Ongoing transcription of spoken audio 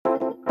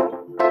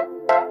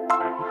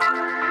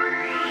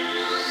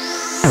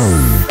So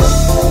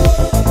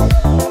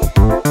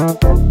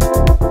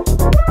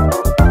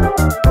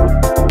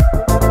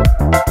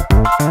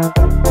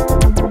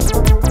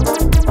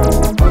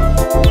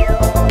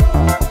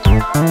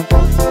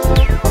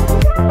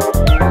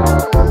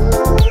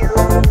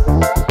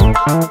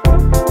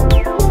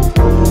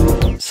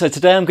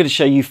today I'm going to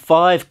show you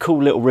 5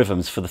 cool little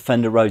rhythms for the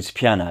Fender Rhodes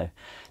piano.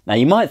 Now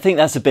you might think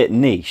that's a bit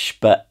niche,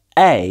 but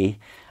as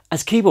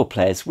keyboard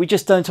players, we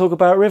just don't talk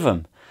about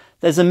rhythm.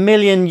 There's a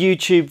million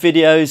YouTube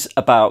videos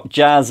about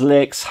jazz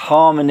licks,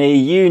 harmony,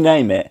 you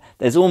name it.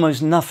 There's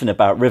almost nothing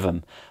about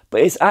rhythm,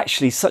 but it's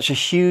actually such a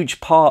huge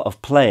part of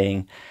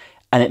playing,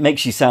 and it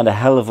makes you sound a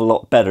hell of a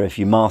lot better if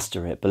you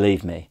master it,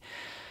 believe me.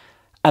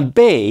 And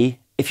B,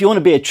 if you want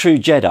to be a true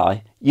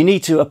Jedi, you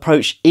need to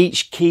approach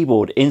each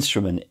keyboard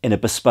instrument in a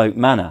bespoke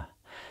manner.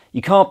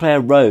 You can't play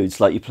a Rhodes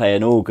like you play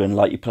an organ,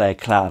 like you play a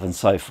clav and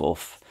so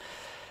forth.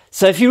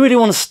 So if you really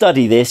want to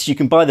study this, you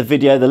can buy the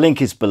video, the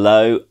link is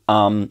below.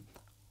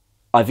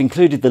 I've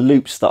included the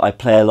loops that I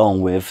play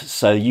along with,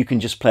 so you can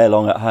just play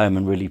along at home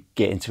and really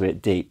get into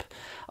it deep.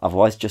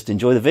 Otherwise, just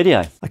enjoy the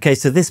video. Okay,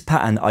 so this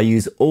pattern I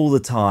use all the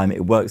time.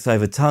 It works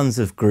over tons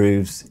of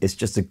grooves. It's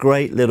just a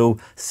great little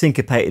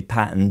syncopated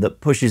pattern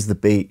that pushes the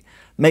beat,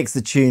 makes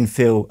the tune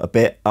feel a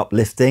bit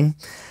uplifting.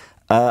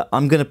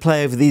 I'm going to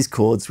play over these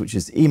chords, which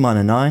is E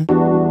minor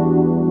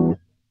 9,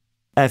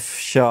 F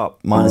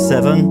sharp minor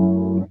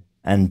 7,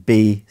 and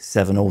B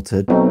 7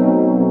 altered.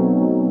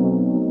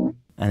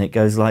 And it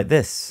goes like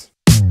this.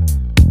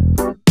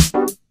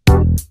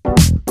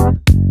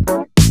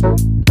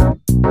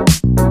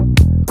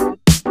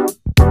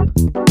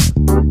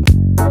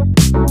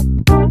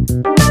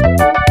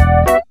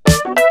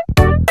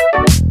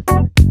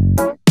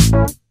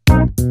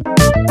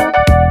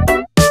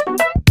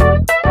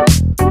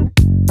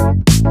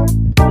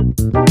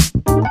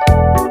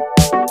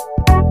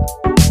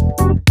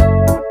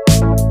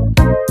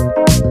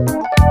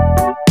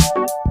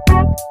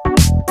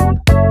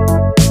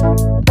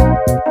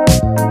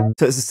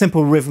 So it's a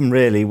simple rhythm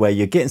really, where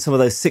you're getting some of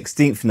those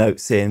 16th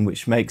notes in,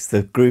 which makes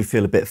the groove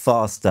feel a bit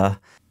faster.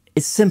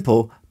 It's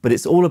simple, but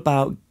it's all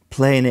about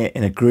playing it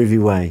in a groovy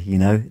way, you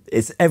know?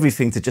 It's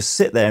everything to just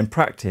sit there and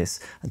practice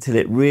until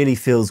it really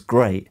feels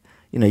great.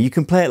 You know, you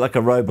can play it like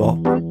a robot,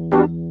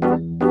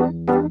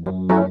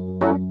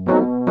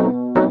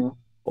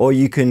 or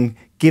you can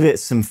give it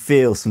some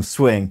feel, some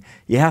swing.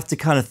 You have to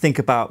kind of think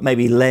about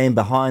maybe laying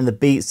behind the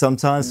beat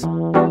sometimes.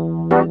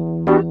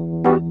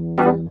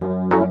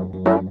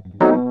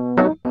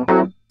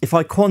 If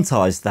I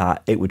quantized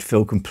that, it would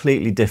feel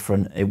completely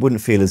different. It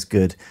wouldn't feel as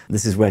good.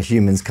 This is where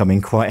humans come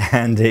in quite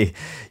handy.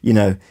 You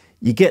know,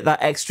 you get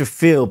that extra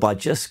feel by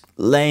just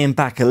laying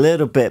back a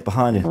little bit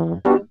behind it.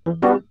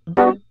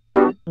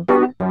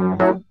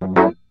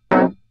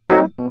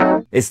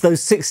 It's those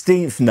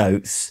 16th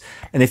notes.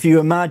 And if you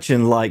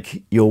imagine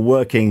like you're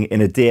working in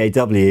a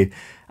DAW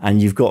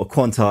and you've got to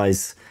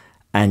quantize,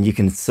 and you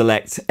can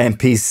select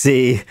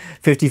MPC,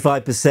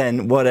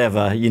 55%,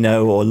 whatever, you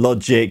know, or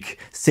Logic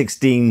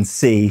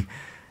 16C.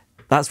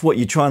 That's what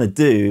you're trying to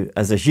do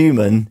as a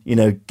human, you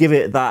know, give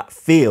it that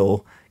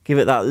feel, give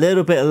it that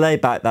little bit of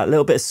layback, that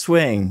little bit of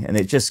swing, and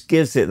it just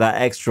gives it that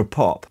extra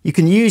pop. You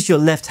can use your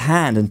left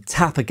hand and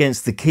tap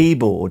against the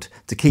keyboard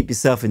to keep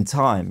yourself in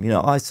time. You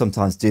know, I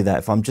sometimes do that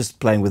if I'm just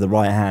playing with the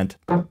right hand.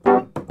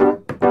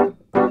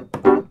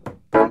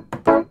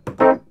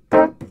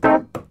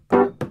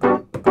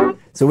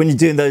 So when you're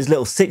doing those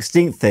little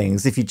 16th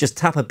things, if you just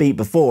tap a beat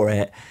before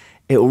it,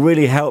 it will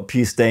really help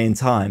you stay in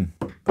time.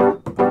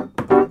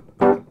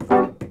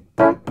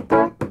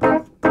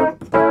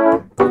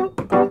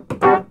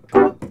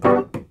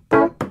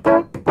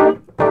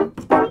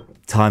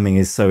 Timing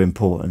is so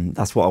important.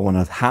 That's what I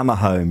want to hammer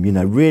home, you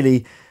know,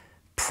 really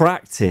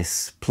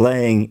practice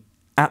playing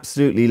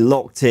absolutely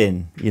locked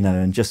in, you know,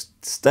 and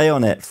just stay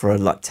on it for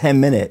like 10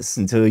 minutes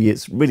until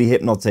it's really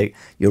hypnotic.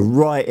 You're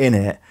right in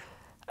it.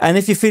 And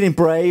if you're feeling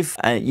brave,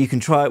 you can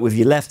try it with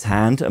your left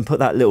hand and put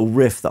that little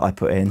riff that I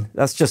put in.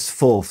 That's just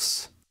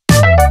fourths.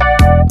 So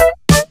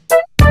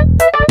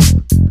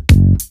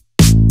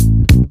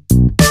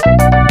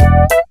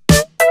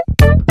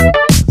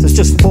it's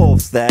just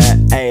fourths there,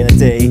 A and a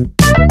D.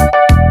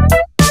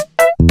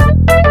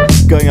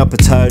 Going up a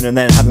tone and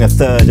then having a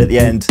third at the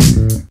end,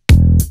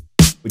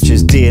 which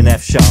is D and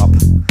F sharp.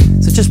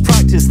 So just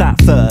practice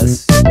that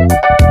first.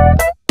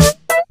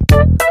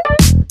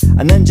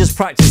 And then just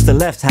practice the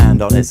left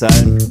hand on its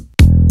own.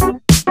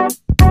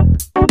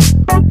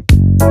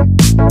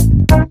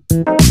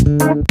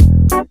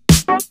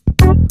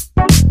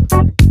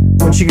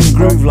 Once you can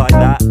groove like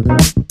that,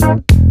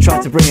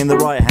 try to bring in the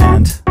right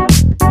hand.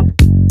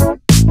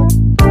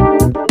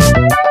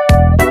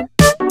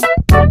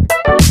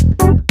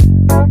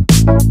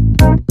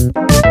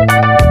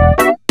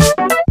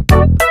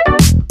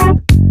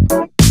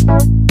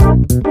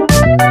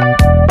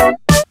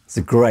 It's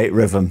a great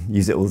rhythm,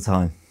 use it all the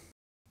time.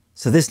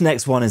 So this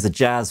next one is a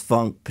jazz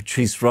funk,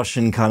 Patrice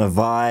Rushen kind of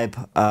vibe,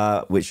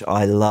 which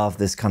I love,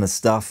 this kind of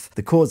stuff.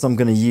 The chords I'm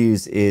going to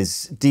use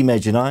is D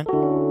major 9,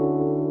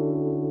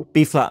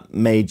 B flat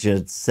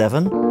major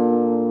 7,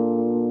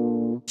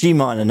 G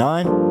minor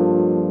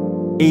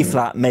 9, E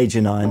flat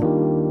major 9,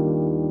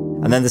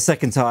 and then the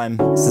second time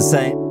it's the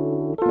same,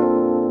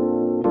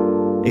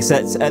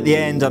 except at the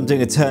end I'm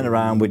doing a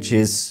turnaround, which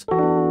is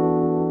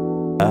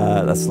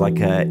that's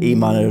like a E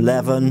minor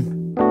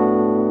 11,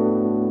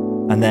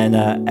 and then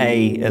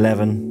A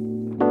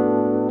 11.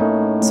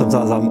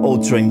 Sometimes I'm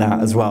altering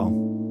that as well.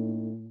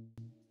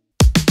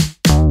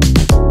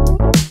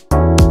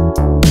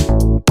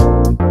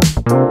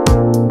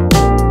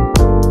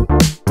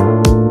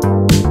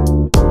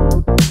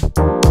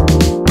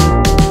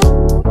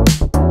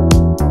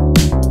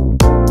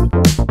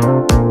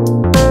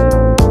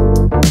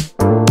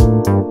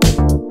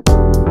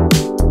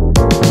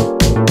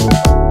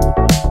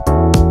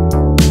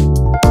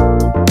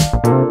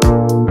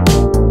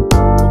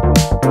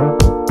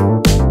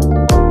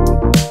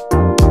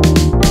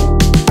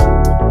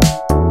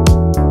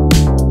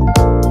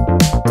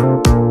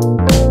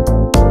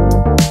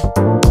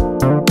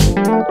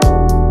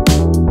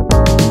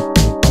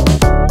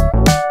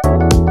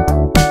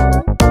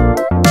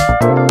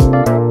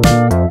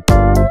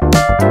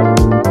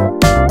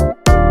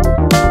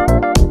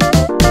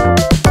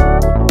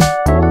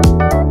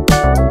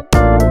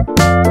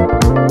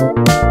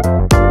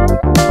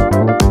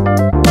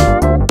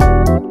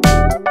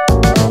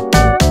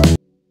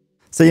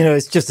 So, you know,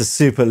 it's just a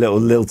super little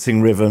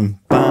lilting rhythm.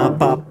 Ba,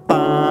 ba,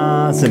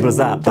 ba, simple as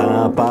that.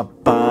 Ba, ba,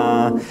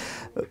 ba.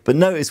 But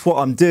notice what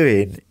I'm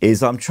doing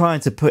is I'm trying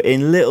to put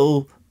in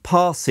little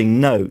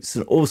passing notes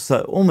and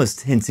also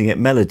almost hinting at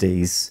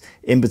melodies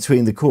in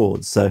between the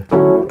chords. So,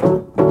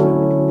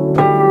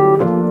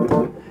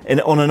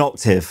 on an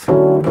octave.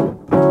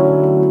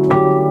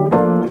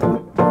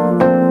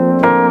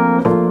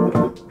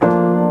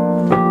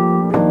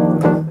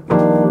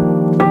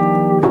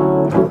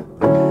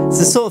 It's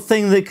the sort of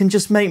thing that can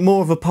just make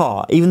more of a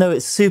part, even though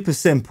it's super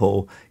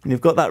simple. And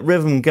you've got that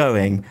rhythm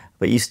going,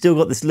 but you've still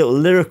got this little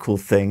lyrical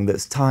thing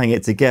that's tying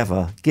it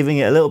together, giving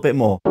it a little bit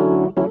more.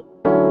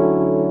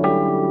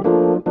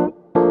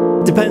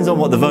 Depends on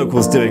what the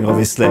vocal's doing,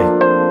 obviously.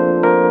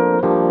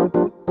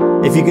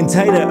 If you can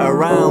tailor it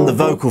around the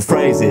vocal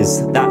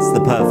phrases, that's the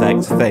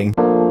perfect thing.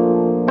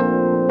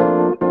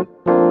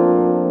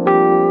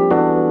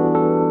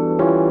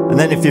 And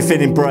then if you're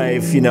feeling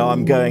brave, you know,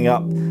 I'm going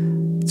up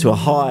to a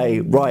high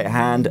right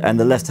hand and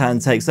the left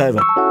hand takes over.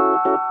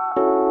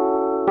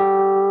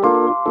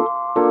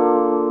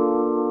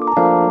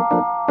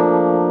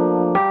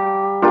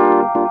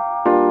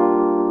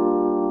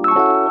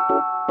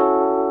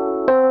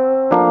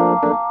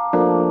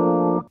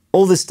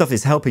 All this stuff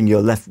is helping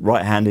your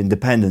left-right hand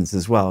independence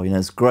as well. You know,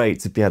 it's great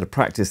to be able to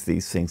practice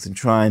these things and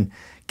try and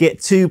get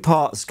two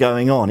parts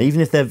going on, even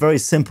if they're very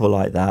simple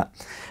like that.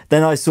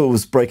 Then I sort of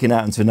was breaking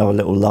out into another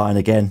little line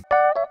again.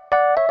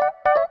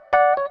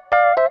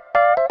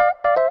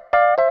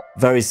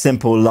 Very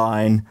simple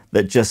line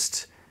that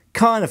just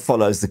kind of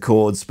follows the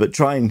chords, but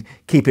try and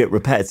keep it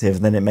repetitive,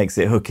 and then it makes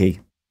it hooky.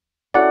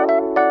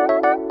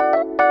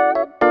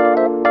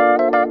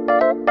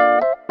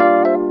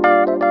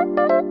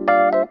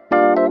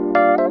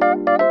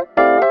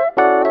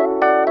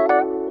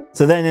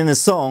 So then in a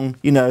song,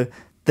 you know,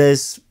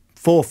 there's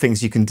 4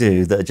 things you can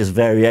do that are just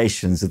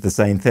variations of the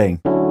same thing.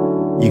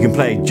 You can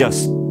play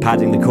just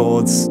padding the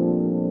chords,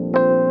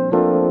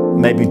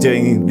 maybe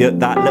doing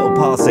that little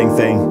passing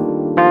thing.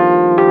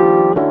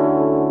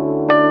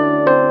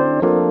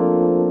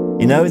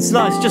 You know, it's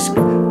nice, just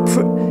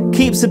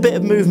keeps a bit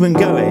of movement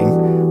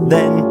going,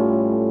 then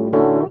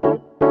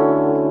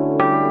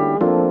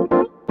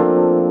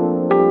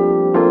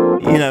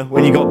you know,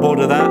 when you got bored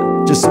of that,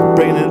 just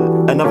bring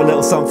in another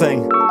little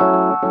something.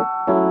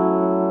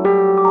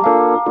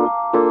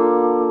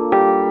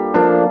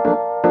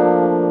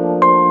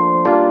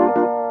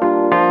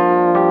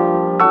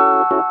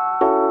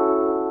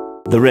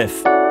 The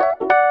riff.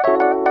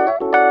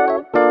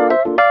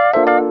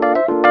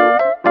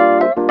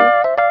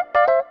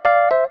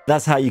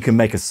 That's how you can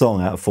make a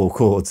song out of 4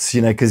 chords,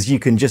 you know, because you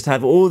can just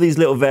have all these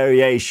little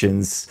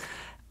variations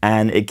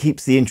and it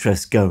keeps the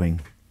interest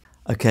going.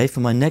 Okay, for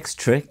my next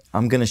trick,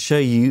 I'm going to show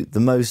you the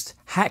most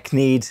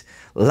hackneyed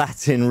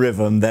Latin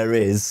rhythm there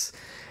is.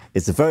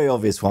 It's a very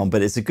obvious one,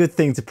 but it's a good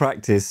thing to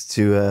practice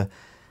to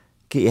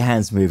get your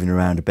hands moving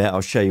around a bit.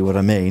 I'll show you what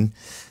I mean.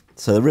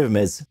 So the rhythm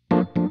is...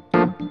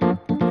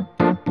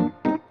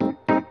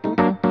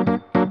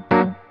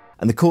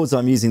 And the chords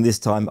I'm using this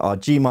time are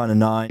G minor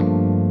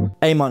 9,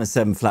 A minor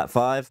 7 flat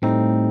 5,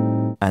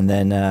 and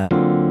then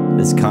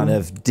this kind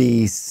of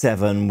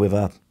D7 with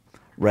a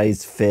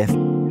raised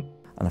 5th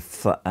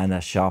and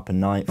a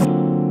sharpened 9th.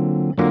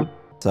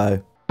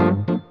 So.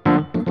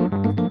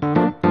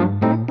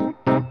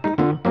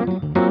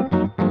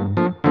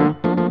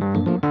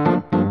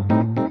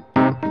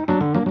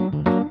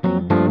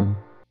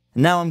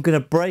 Now I'm going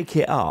to break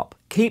it up,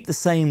 keep the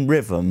same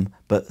rhythm,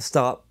 but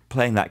start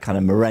playing that kind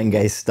of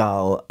merengue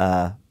style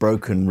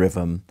broken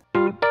rhythm.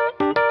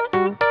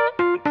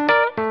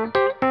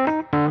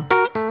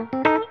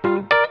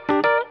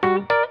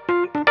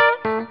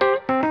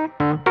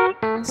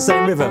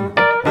 Same rhythm.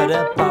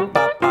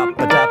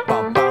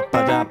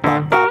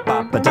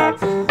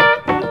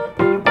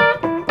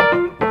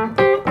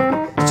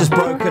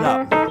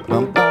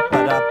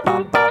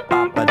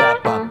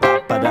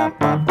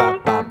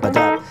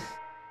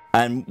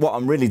 And what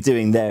I'm really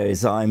doing there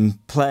is I'm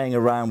playing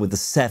around with the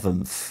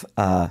seventh.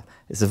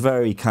 It's a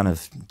very kind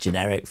of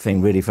generic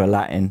thing really for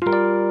Latin.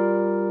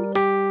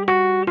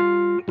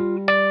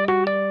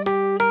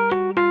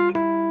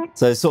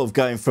 So sort of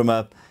going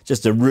from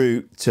just a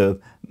root to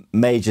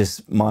major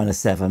minor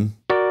 7,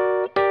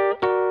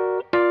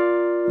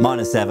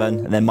 minor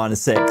 7, and then minor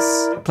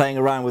 6, playing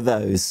around with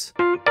those.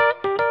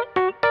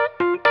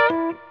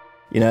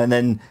 You know, and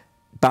then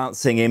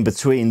bouncing in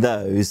between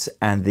those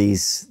and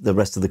the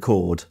rest of the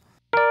chord.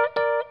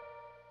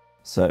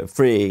 So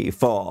 3,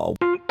 4.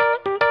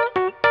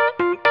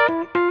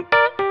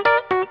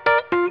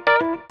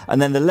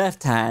 And then the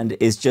left hand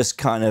is just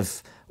kind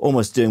of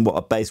almost doing what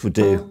a bass would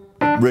do.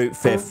 Root,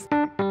 5th.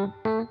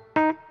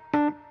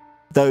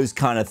 Those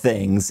kind of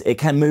things. It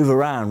can move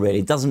around really.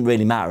 It doesn't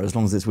really matter as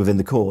long as it's within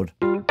the chord.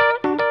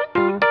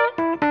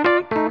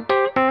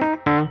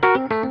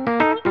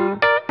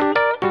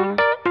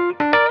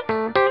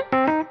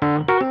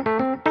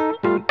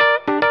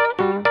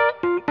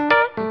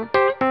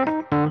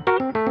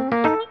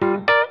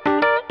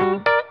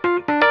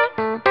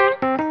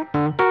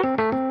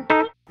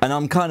 And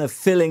I'm kind of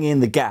filling in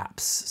the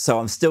gaps, so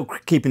I'm still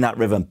keeping that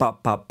rhythm,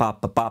 bop, bop, bop,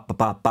 bop, bop,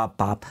 bop, bop,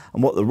 bop,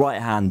 and what the right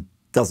hand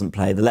doesn't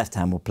play, the left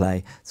hand will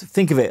play. So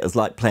think of it as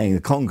like playing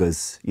the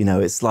congas. You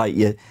know, it's like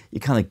you're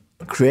kind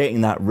of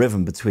creating that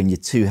rhythm between your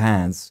two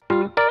hands.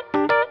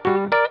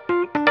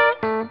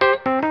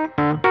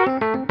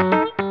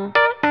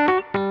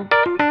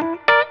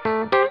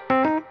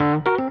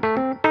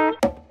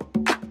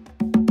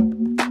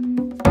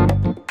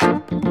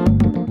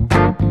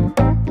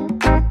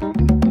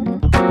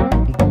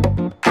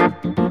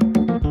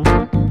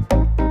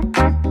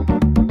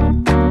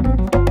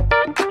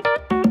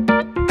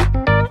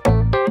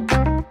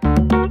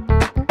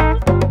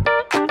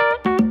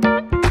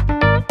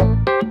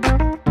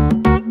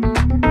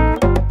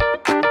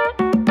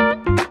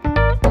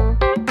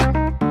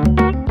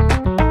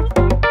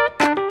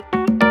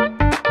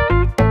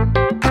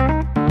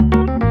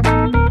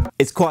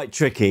 It's quite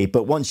tricky,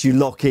 but once you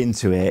lock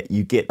into it,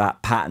 you get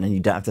that pattern and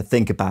you don't have to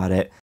think about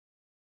it.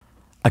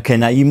 Okay,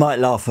 now you might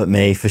laugh at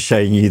me for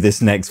showing you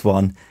this next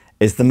one.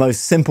 It's the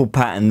most simple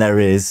pattern there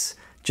is,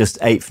 just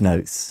eighth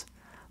notes.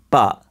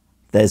 But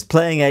there's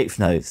playing eighth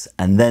notes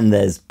and then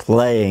there's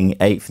playing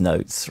eighth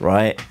notes,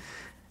 right?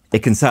 It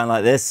can sound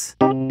like this.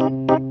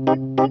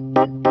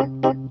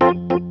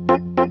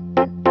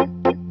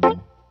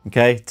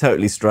 Okay,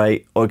 totally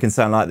straight, or it can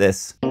sound like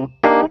this.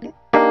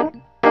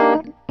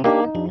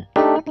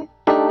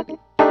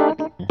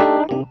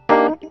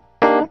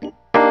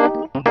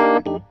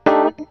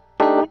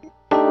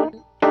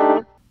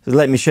 So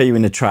let me show you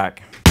in the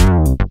track.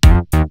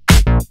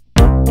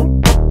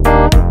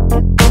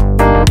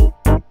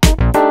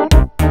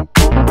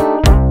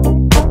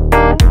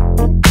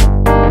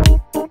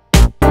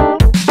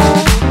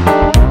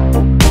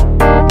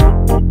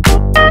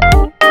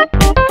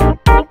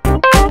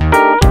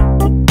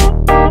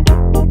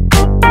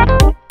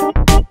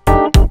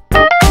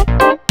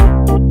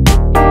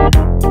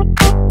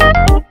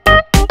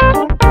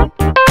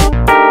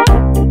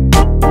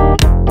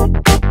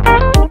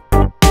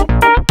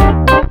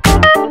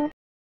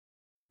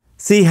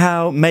 See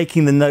how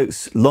making the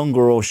notes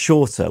longer or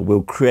shorter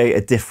will create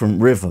a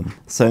different rhythm.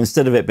 So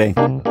instead of it being,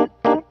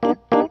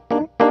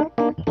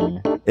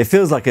 it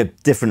feels like a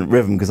different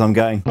rhythm because I'm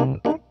going.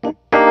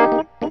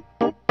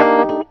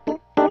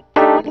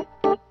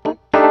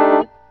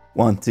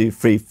 1, 2,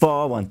 3,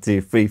 4, 1,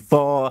 2, 3,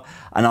 4,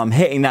 and I'm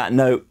hitting that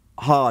note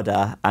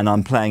harder and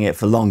I'm playing it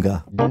for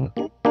longer.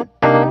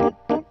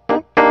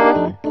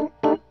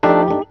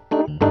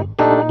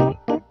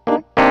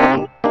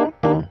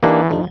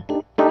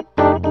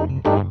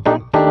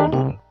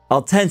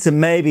 I'll tend to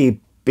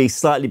maybe be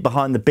slightly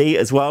behind the beat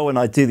as well when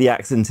I do the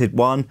accented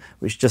one,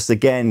 which just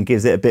again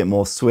gives it a bit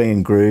more swing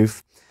and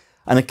groove.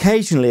 And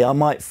occasionally I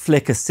might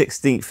flick a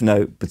 16th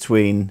note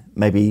between,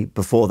 maybe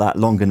before that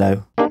longer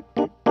note.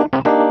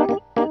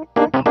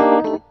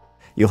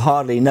 You'll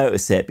hardly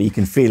notice it, but you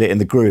can feel it in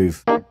the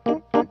groove.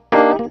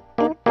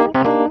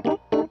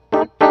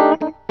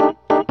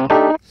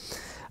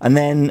 And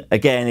then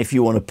again, if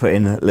you want to put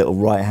in a little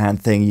right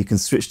hand thing, you can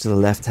switch to the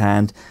left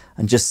hand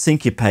and just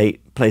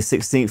syncopate, play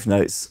 16th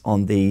notes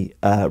on the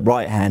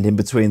right hand in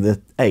between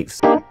the eighths.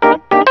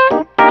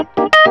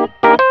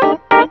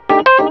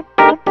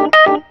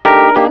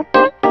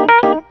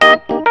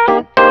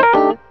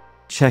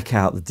 Check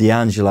out the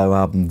D'Angelo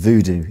album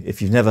Voodoo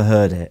if you've never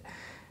heard it.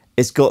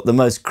 It's got the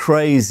most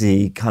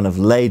crazy kind of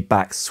laid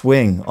back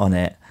swing on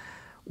it,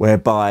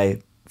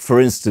 whereby,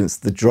 for instance,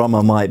 the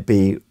drummer might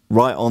be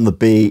right on the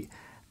beat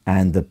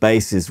and the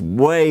bass is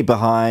way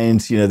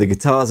behind, you know, the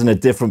guitar's in a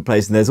different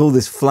place and there's all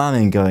this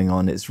flamming going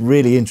on. It's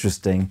really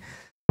interesting.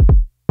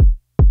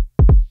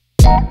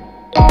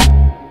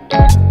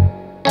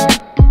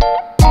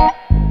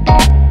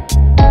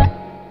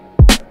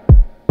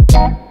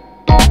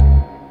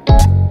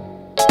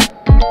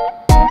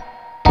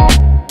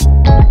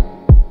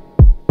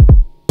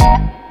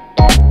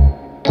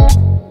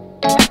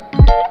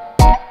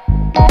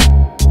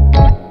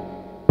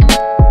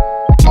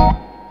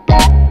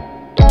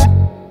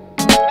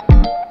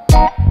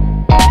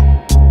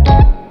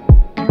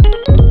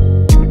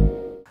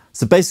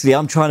 So basically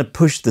I'm trying to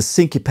push the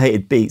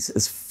syncopated beats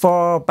as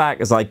far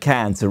back as I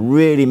can to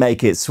really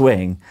make it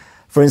swing.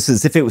 For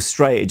instance, if it was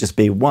straight, it'd just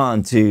be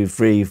 1, 2,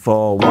 3,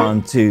 4,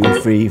 1,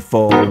 2, 3,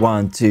 4,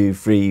 1, 2,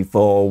 3,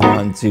 4,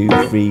 1, 2,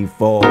 3,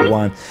 4,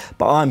 1.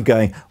 But I'm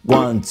going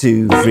 1,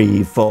 2,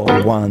 3,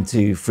 4, 1,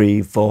 2,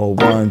 3, 4,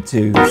 1,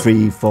 2,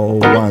 3, 4,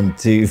 1,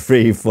 2,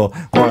 3, 4,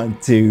 1,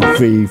 2,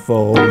 3,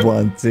 4,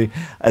 1, 2,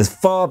 as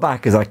far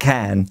back as I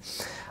can.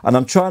 And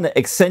I'm trying to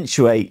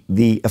accentuate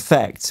the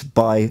effect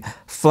by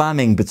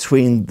flamming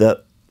between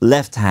the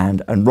left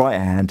hand and right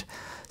hand.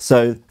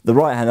 So the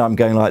right hand, I'm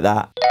going like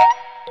that.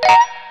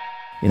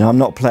 You know, I'm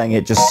not playing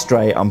it just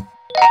straight, I'm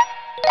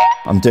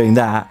doing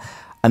that.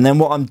 And then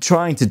what I'm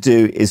trying to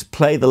do is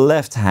play the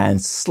left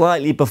hand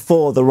slightly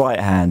before the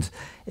right hand.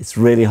 It's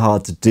really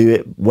hard to do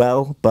it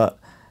well, but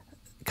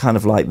kind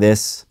of like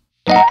this.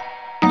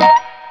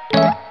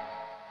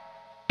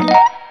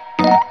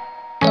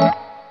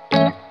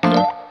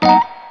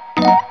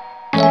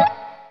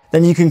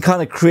 Then you can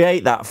kind of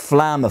create that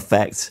flam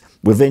effect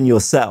within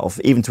yourself,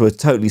 even to a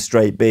totally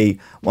straight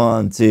beat.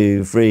 1,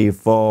 2, 3,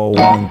 4,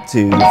 1,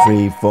 2,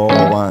 3, 4,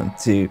 1,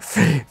 2,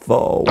 3,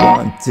 4,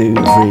 1, 2,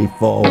 3,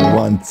 4,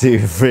 1, 2,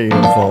 3,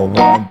 4,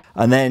 1.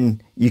 And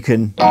then you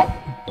can,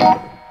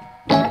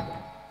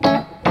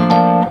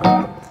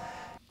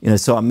 you know,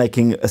 so I'm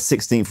making a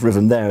 16th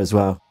rhythm there as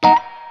well.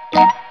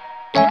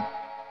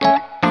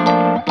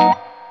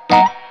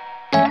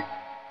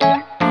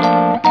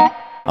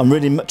 I'm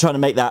really trying to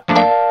make that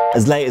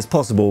as late as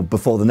possible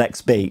before the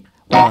next beat.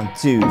 1,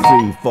 2,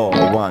 3, 4,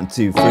 1,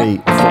 2, 3,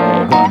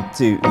 4, 1,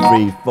 2,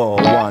 3, 4,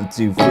 1,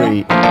 2,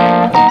 3.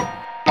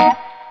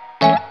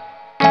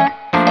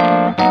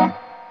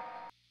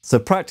 So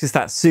practice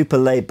that super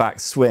laid back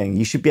swing.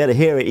 You should be able to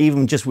hear it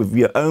even just with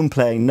your own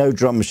playing, no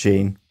drum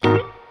machine.